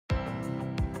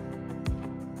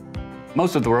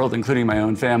Most of the world, including my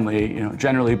own family,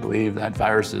 generally believe that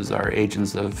viruses are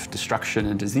agents of destruction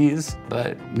and disease.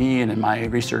 But me and in my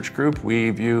research group, we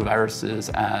view viruses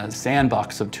as a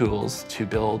sandbox of tools to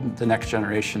build the next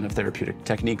generation of therapeutic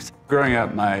techniques. Growing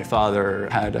up, my father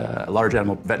had a large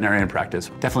animal veterinarian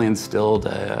practice. Definitely instilled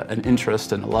an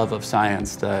interest and a love of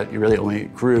science that really only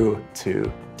grew to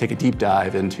take a deep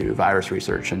dive into virus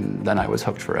research, and then I was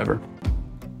hooked forever.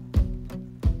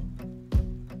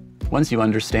 Once you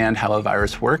understand how a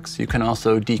virus works, you can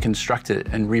also deconstruct it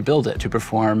and rebuild it to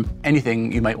perform anything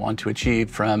you might want to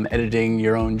achieve, from editing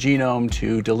your own genome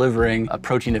to delivering a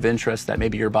protein of interest that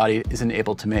maybe your body isn't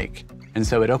able to make. And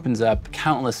so it opens up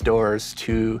countless doors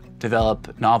to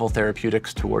develop novel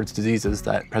therapeutics towards diseases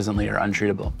that presently are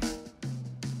untreatable.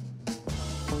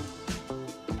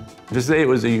 To say it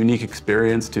was a unique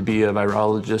experience to be a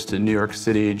virologist in New York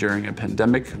City during a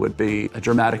pandemic would be a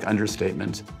dramatic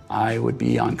understatement. I would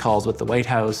be on calls with the White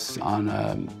House on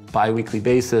a bi-weekly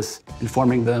basis,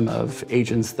 informing them of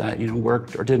agents that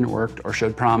worked or didn't work or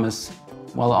showed promise,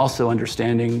 while also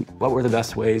understanding what were the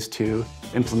best ways to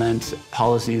implement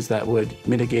policies that would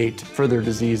mitigate further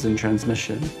disease and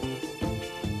transmission.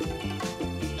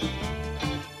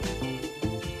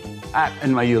 At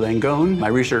NYU Langone, my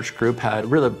research group had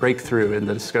really a breakthrough in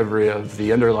the discovery of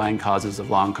the underlying causes of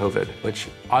long COVID, which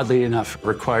oddly enough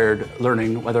required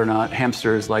learning whether or not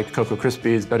hamsters like Cocoa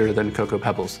Krispies better than Cocoa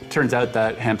Pebbles. Turns out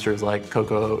that hamsters like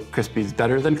Cocoa Krispies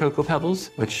better than Cocoa Pebbles,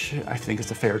 which I think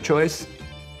is a fair choice.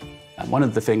 One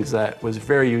of the things that was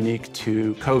very unique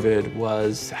to COVID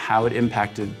was how it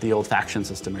impacted the olfaction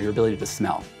system, or your ability to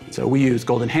smell. So we use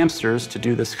golden hamsters to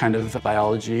do this kind of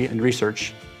biology and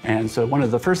research. And so one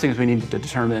of the first things we needed to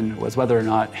determine was whether or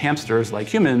not hamsters, like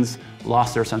humans,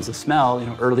 lost their sense of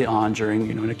smell early on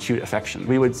during an acute infection.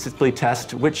 We would simply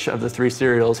test which of the 3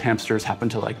 cereals hamsters happen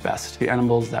to like best. The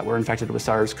animals that were infected with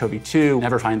SARS-CoV-2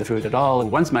 never find the food at all.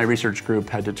 Once my research group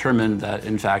had determined that,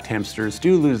 in fact, hamsters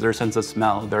do lose their sense of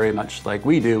smell very much like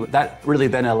we do, that really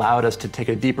then allowed us to take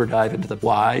a deeper dive into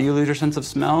why you lose your sense of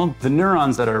smell. The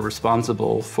neurons that are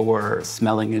responsible for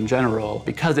smelling in general,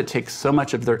 because it takes so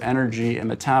much of their energy and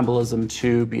metabolism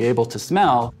to be able to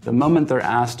smell, the moment they're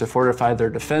asked to fortify their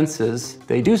defenses,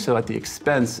 they do so at the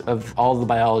expense of all the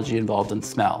biology involved in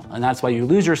smell. And that's why you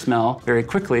lose your smell very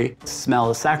quickly.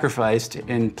 Smell is sacrificed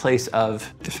in place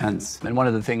of defense. And one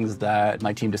of the things that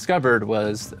my team discovered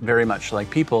was, very much like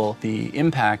people, the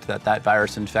impact that that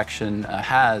virus infection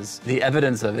has. The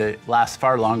evidence of it lasts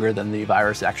far longer than the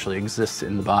virus actually exists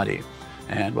in the body.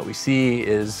 And what we see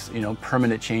is,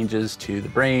 permanent changes to the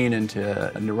brain and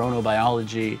to neuronal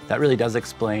biology. That really does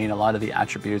explain a lot of the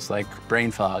attributes like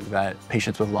brain fog that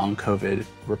patients with long COVID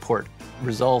report.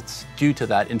 Results due to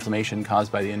that inflammation caused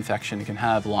by the infection can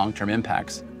have long-term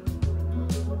impacts.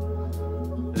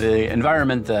 The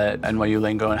environment that NYU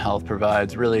Langone Health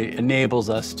provides really enables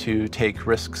us to take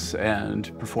risks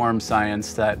and perform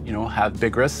science that, have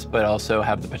big risks, but also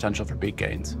have the potential for big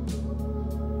gains.